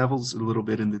know, the devil's a little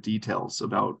bit in the details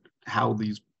about how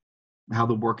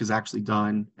the work is actually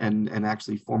done, and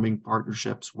actually forming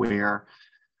partnerships where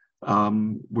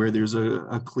there's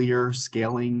a clear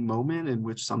scaling moment in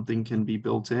which something can be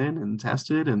built in and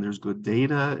tested, and there's good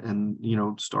data, and, you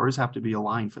know, stars have to be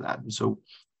aligned for that. And so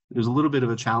there's a little bit of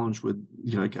a challenge with,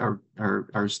 you know, like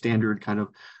our standard kind of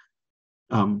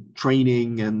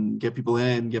training and get people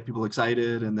in, get people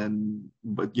excited, and then,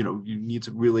 but, you know, you need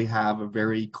to really have a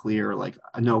very clear, like,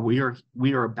 no, we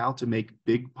are about to make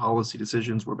big policy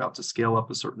decisions. We're about to scale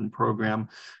up a certain program.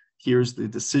 Here's the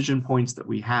decision points that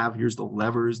we have. Here's the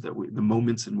levers the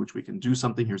moments in which we can do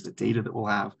something. Here's the data that we'll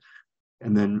have.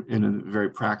 And then in a very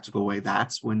practical way,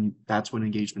 that's when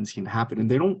engagements can happen.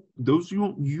 And those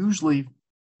don't usually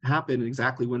happen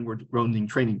exactly when we're running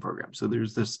training programs. So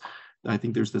I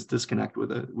think there's this disconnect with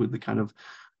the kind of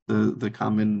the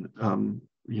common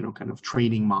you know, kind of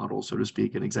training model, so to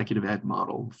speak, an executive ed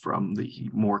model from the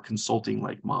more consulting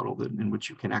like model in which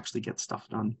you can actually get stuff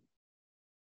done.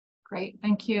 Great,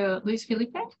 thank you. Luis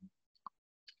Felipe?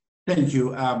 Thank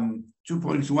you. 2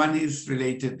 points. One is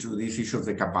related to this issue of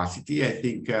the capacity. I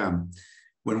think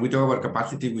when we talk about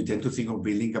capacity, we tend to think of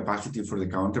building capacity for the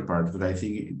counterpart, but I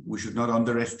think we should not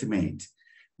underestimate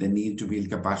the need to build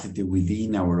capacity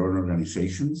within our own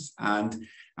organizations, and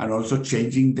also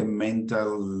changing the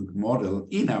mental model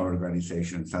in our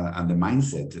organizations and the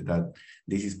mindset that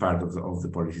this is part of the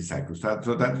policy cycle.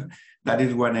 So that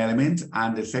is one element.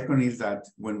 And the second is that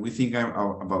when we think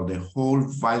about the whole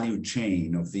value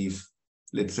chain of these,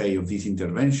 let's say, of these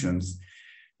interventions,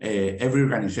 every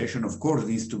organization, of course,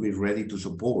 needs to be ready to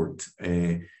support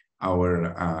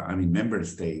our member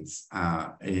states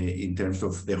in terms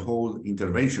of the whole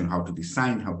intervention, how to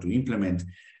design, how to implement.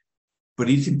 But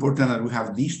it's important that we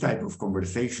have these type of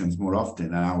conversations more often,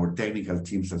 and our technical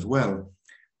teams as well,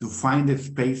 to find the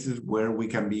spaces where we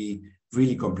can be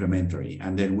really complementary.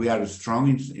 And then we are strong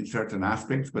in certain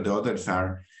aspects, but the others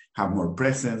have more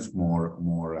presence, more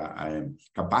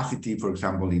capacity, for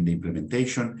example, in the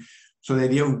implementation. So the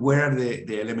idea of where are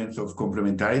the elements of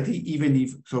complementarity, even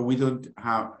if, so we don't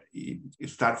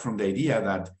start from the idea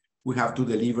that we have to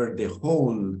deliver the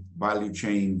whole value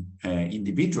chain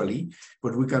individually,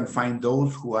 but we can find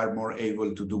those who are more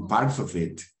able to do parts of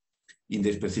it in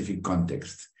the specific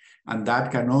context. And that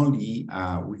can only,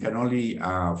 we can only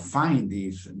find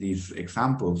these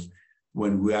examples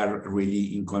when we are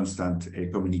really in constant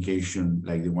communication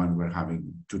like the one we're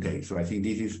having today. So I think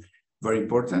this is very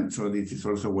important. So this is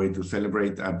also a way to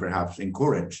celebrate and perhaps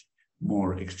encourage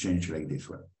more exchange like this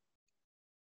one.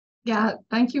 Yeah,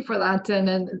 thank you for that.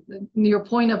 And your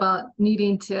point about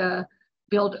needing to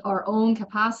build our own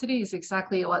capacity is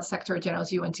exactly what Secretary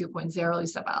General's UN 2.0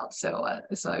 is about. So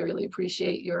I really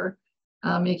appreciate your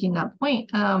making that point.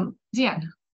 Diene.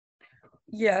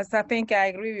 Yes, I think I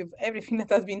agree with everything that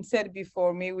has been said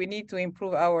before me. We need to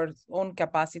improve our own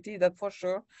capacity, that's for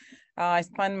sure. I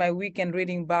spent my weekend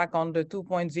reading back on the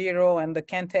 2.0 and the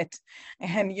Cantet,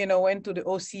 and, you know, went to the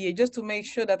OCA just to make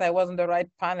sure that I was on the right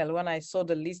panel. When I saw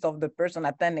the list of the person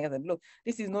attending, I said, look,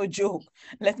 this is no joke.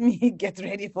 Let me get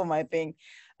ready for my thing.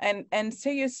 And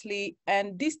seriously,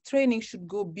 and this training should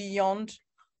go beyond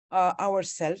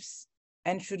ourselves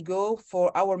and should go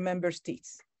for our member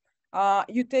states.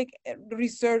 You take a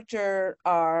researcher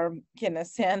or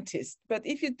scientist, but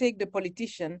if you take the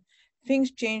politician,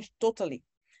 things change totally.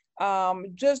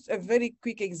 Just a very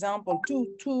quick example,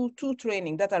 two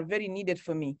training that are very needed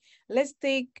for me. Let's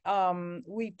take,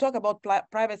 we talk about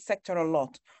private sector a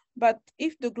lot, but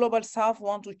if the Global South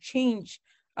want to change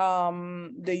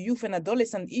the youth and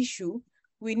adolescent issue,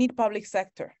 we need public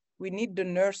sector. We need the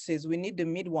nurses, we need the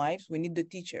midwives, we need the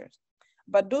teachers.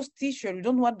 But those teachers, you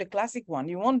don't want the classic one.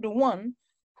 You want the one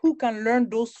who can learn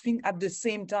those things at the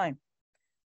same time,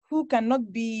 who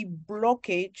cannot be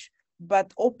blockage,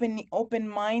 but open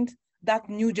mind, that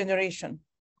new generation.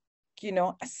 You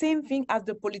know, same thing as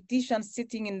the politicians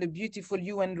sitting in the beautiful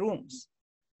UN rooms.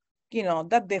 You know,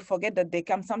 that they forget that they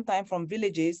come sometimes from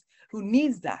villages who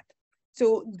needs that.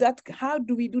 So that, how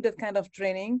do we do that kind of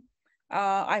training?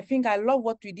 I think I love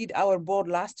what we did our board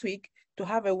last week to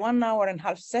have a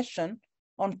 1.5-hour session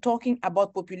on talking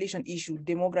about population issues,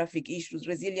 demographic issues,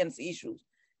 resilience issues.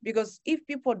 Because if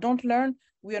people don't learn,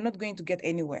 we are not going to get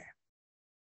anywhere.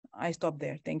 I stop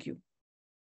there. Thank you.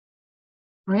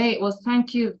 Great. Well,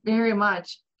 thank you very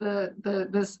much.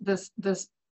 This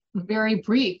very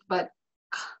brief but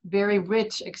very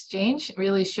rich exchange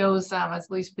really shows, as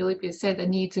Luis Felipe said, the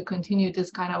need to continue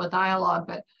this kind of a dialogue.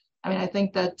 But I mean, I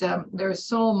think that there's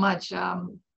so much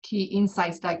key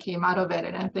insights that came out of it,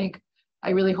 and I think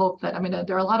I really hope that, I mean,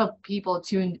 there are a lot of people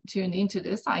tuned into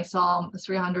this. I saw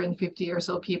 350 or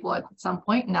so people at some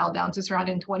point, now down to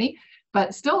 320,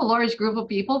 but still a large group of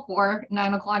people for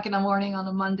 9 o'clock in the morning on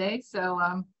a Monday. So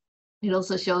it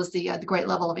also shows the great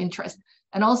level of interest.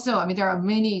 And also, I mean, there are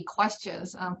many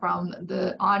questions from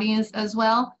the audience as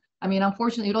well. I mean,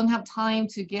 unfortunately, you don't have time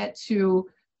to get to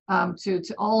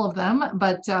all of them,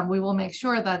 but we will make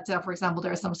sure that, for example,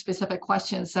 there are some specific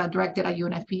questions directed at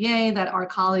UNFPA that our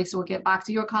colleagues will get back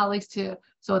to your colleagues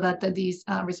so that these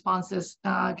responses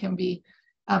can be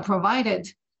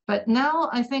provided. But now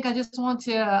I think I just want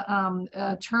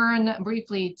to turn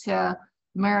briefly to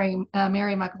Mary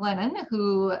McLennan,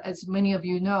 who, as many of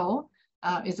you know,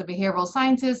 is a behavioral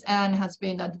scientist and has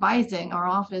been advising our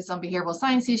office on behavioral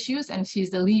science issues, and she's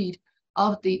the lead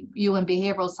of the UN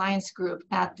Behavioral Science group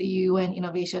at the UN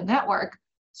Innovation Network.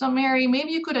 So Mary,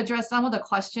 maybe you could address some of the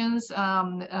questions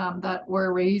that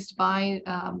were raised by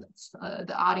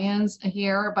the audience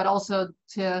here, but also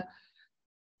to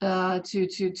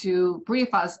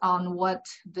brief us on what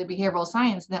the Behavioral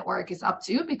Science Network is up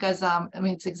to, because I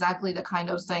mean, it's exactly the kind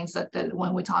of things that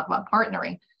when we talk about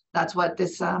partnering, that's what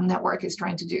this network is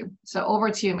trying to do. So over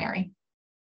to you, Mary.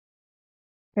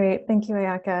 Great, thank you,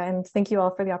 Ayaka, and thank you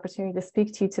all for the opportunity to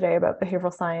speak to you today about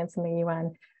behavioral science in the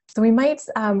UN. So we might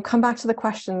come back to the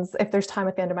questions if there's time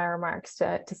at the end of my remarks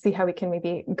to see how we can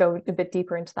maybe go a bit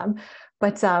deeper into them.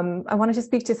 But I wanted to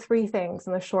speak to 3 things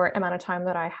in the short amount of time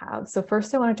that I have. So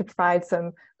first, I wanted to provide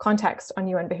some context on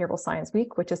UN Behavioral Science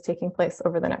Week, which is taking place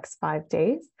over the next 5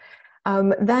 days.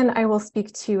 Then I will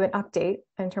speak to an update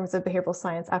in terms of behavioral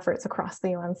science efforts across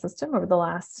the UN system over the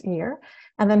last year.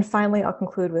 And then finally, I'll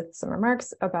conclude with some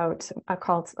remarks about a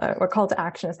call to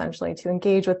action, essentially, to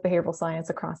engage with behavioral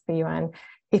science across the UN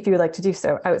if you would like to do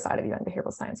so outside of UN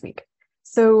Behavioral Science Week.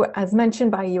 So as mentioned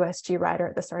by USG Ryder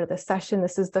at the start of this session,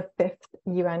 this is the 5th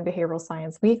UN Behavioral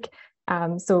Science Week.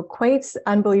 So quite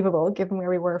unbelievable given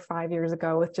where we were 5 years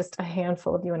ago with just a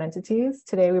handful of UN entities.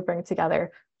 Today we bring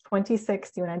together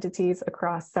 26 UN entities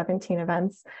across 17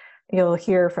 events. You'll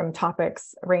hear from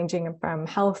topics ranging from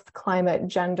health, climate,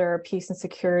 gender, peace and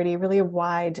security, really a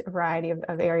wide variety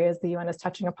of areas the UN is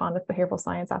touching upon with behavioral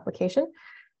science application.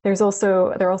 There are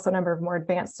also a number of more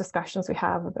advanced discussions we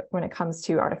have when it comes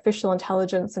to artificial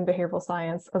intelligence and behavioral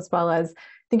science, as well as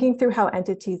thinking through how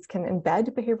entities can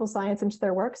embed behavioral science into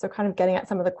their work. So kind of getting at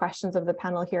some of the questions of the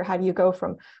panel here. How do you go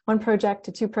from 1 project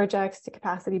to 2 projects to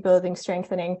capacity building,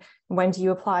 strengthening? When do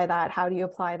you apply that? How do you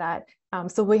apply that?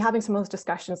 So we'll be having some of those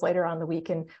discussions later on in the week,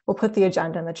 and we'll put the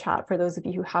agenda in the chat for those of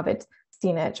you who haven't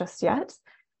seen it just yet.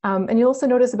 And you'll also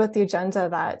notice about the agenda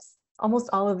that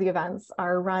almost all of the events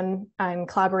are run in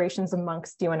collaborations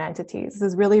amongst UN entities. This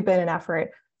has really been an effort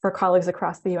for colleagues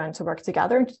across the UN to work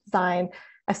together to design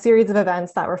a series of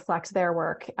events that reflect their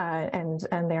work and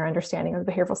their understanding of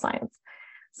behavioral science.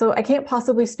 So I can't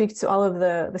possibly speak to all of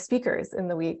the speakers in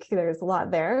the week. There's a lot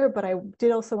there, but I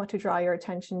did also want to draw your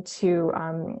attention to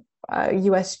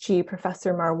USG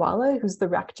Professor Marwala, who's the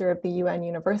rector of the UN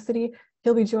University.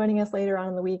 He'll be joining us later on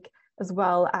in the week, as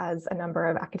well as a number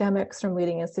of academics from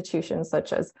leading institutions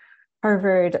such as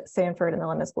Harvard, Stanford, and the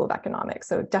London School of Economics.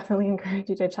 So definitely encourage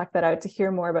you to check that out to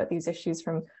hear more about these issues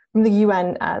from the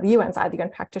UN side, the UN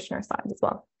practitioner side as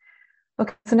well.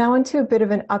 Okay, so now onto a bit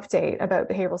of an update about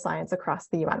behavioral science across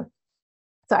the UN.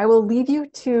 So I will leave you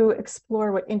to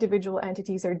explore what individual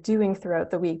entities are doing throughout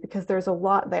the week, because there's a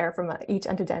lot there from each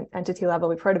entity level.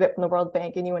 We've heard a bit from the World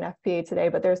Bank and UNFPA today,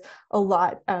 but there's a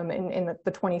lot in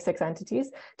the 26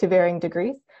 entities to varying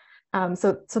degrees.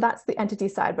 So that's the entity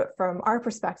side, but from our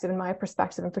perspective, and my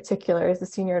perspective in particular, as the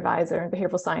Senior Advisor in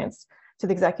Behavioral Science to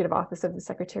the Executive Office of the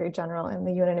Secretary General and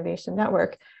the UN Innovation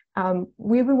Network,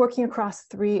 we've been working across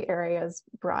 3 areas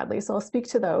broadly. So I'll speak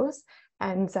to those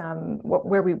and what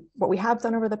we have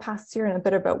done over the past year and a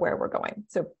bit about where we're going.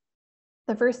 So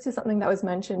the first is something that was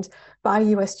mentioned by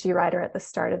USG Ryder at the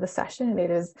start of the session, and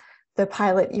it is the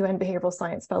pilot UN Behavioral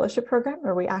Science Fellowship Program,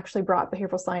 where we actually brought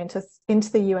behavioral scientists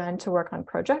into the UN to work on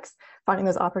projects, finding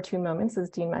those opportune moments,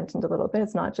 as Diene mentioned a little bit.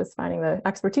 It's not just finding the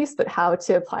expertise, but how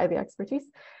to apply the expertise.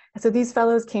 And so these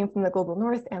fellows came from the Global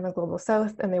North and the Global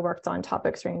South, and they worked on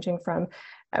topics ranging from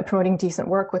promoting decent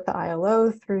work with the ILO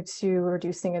through to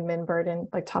reducing admin burden,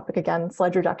 like topic again,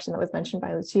 sludge reduction that was mentioned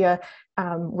by Lucia,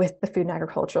 with the Food and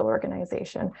Agricultural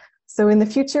Organization. So in the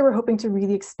future, we're hoping to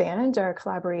really expand our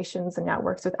collaborations and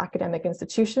networks with academic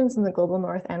institutions in the Global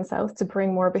North and South to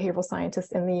bring more behavioral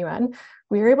scientists in the UN.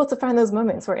 We were able to find those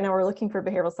moments where we're looking for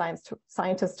behavioral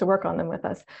scientists to work on them with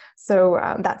us. So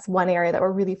that's one area that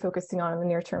we're really focusing on in the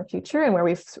near-term future, and where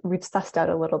we've sussed out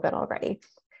a little bit already.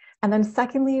 And then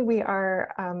secondly, we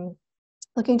are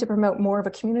looking to promote more of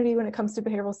a community when it comes to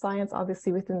behavioral science.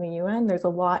 Obviously within the UN, there's a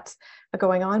lot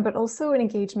going on, but also an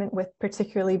engagement with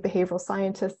particularly behavioral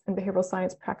scientists and behavioral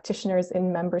science practitioners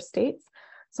in member states.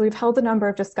 So we've held a number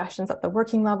of discussions at the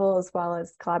working level, as well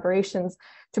as collaborations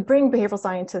to bring behavioral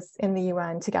scientists in the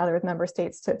UN together with member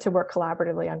states to work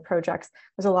collaboratively on projects.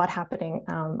 There's a lot happening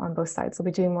on both sides. So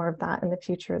we'll be doing more of that in the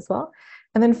future as well.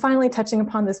 And then finally, touching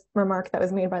upon this remark that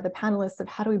was made by the panelists of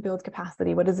how do we build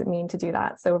capacity? What does it mean to do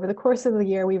that? So over the course of the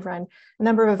year, we've run a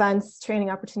number of events, training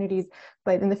opportunities,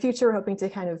 but in the future, we're hoping to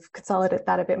kind of consolidate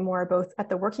that a bit more, both at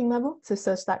the working level, so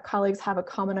such that colleagues have a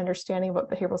common understanding of what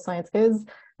behavioral science is,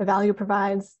 the value it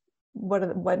provides,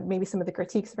 what maybe some of the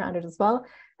critiques around it as well.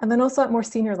 And then also at more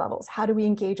senior levels, how do we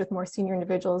engage with more senior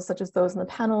individuals, such as those in the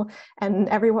panel and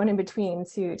everyone in between,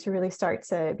 to really start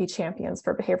to be champions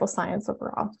for behavioral science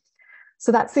overall.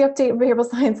 So that's the update of behavioral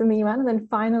science in the UN. And then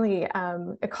finally,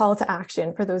 a call to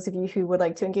action for those of you who would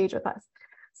like to engage with us.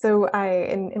 So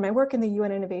in my work in the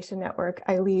UN Innovation Network,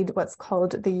 I lead what's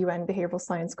called the UN Behavioral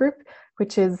Science Group,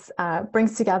 which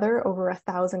brings together over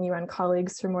 1,000 UN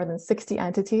colleagues from more than 60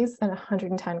 entities in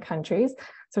 110 countries.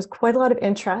 So there's quite a lot of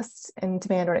interest and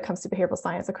demand when it comes to behavioral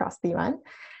science across the UN.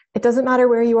 It doesn't matter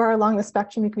where you are along the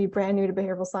spectrum. You can be brand new to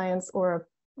behavioral science or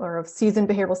a seasoned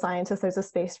behavioral scientist. There's a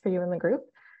space for you in the group.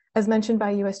 As mentioned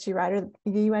by USG Ryder,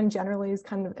 the UN generally is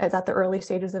at the early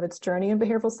stages of its journey in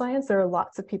behavioral science. There are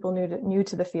lots of people new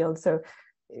to the field, so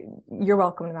you're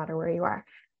welcome no matter where you are.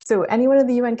 So anyone in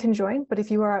the UN can join, but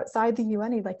if you are outside the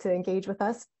UN, you'd like to engage with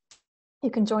us, you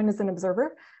can join as an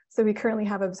observer. So we currently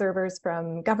have observers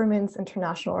from governments,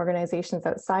 international organizations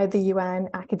outside the UN,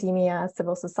 academia,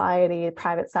 civil society,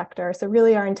 private sector. So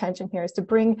really our intention here is to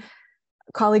bring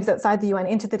colleagues outside the UN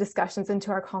into the discussions,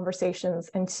 into our conversations,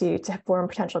 and to form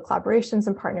potential collaborations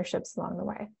and partnerships along the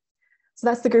way. So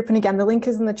that's the group. And again, the link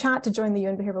is in the chat to join the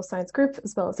UN Behavioral Science group,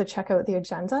 as well as to check out the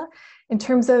agenda. In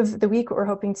terms of the week, we're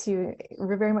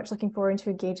very much looking forward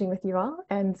to engaging with you all.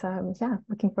 And yeah,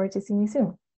 looking forward to seeing you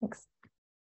soon. Thanks.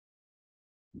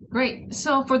 Great.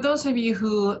 So for those of you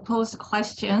who post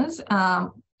questions,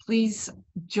 please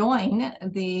join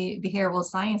the behavioral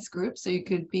science group so you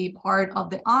could be part of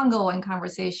the ongoing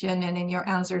conversation, and then your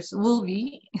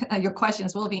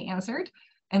questions will be answered.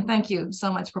 And thank you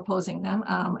so much for posing them.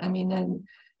 And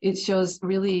it shows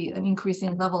really an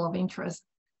increasing level of interest.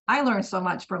 I learned so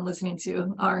much from listening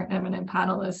to our eminent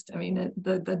panelists. I mean,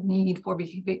 the need for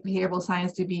behavioral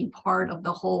science to be part of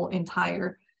the whole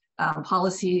entire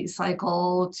policy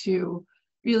cycle, to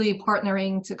really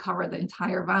partnering to cover the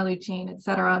entire value chain, et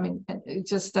cetera. I mean,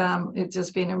 it's just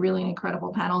been a really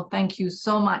incredible panel. Thank you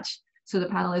so much to the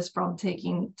panelists for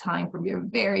taking time from your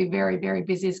very, very, very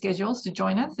busy schedules to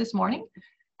join us this morning.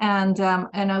 And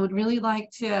I would really like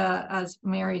to, as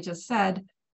Mary just said,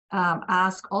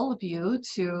 ask all of you,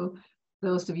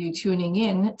 those of you tuning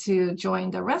in, to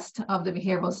join the rest of the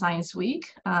Behavioral Science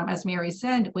Week. As Mary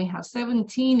said, we have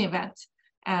 17 events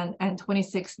and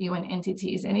 26 UN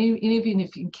entities. And even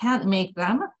if you can't make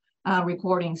them,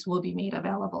 recordings will be made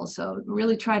available. So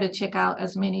really try to check out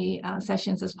as many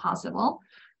sessions as possible.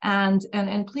 And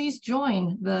please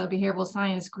join the Behavioral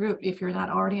Science group if you're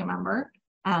not already a member.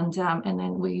 And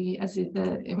then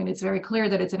it's very clear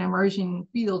that it's an emerging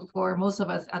field for most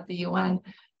of us at the UN,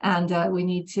 and we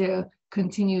need to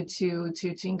continue to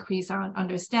increase our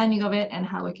understanding of it and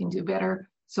how we can do better.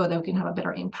 so that we can have a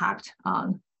better impact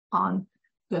on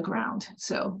the ground.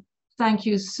 So thank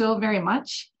you so very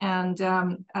much. And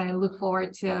I look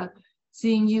forward to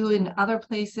seeing you in other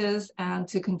places and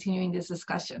to continuing this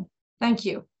discussion. Thank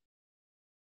you.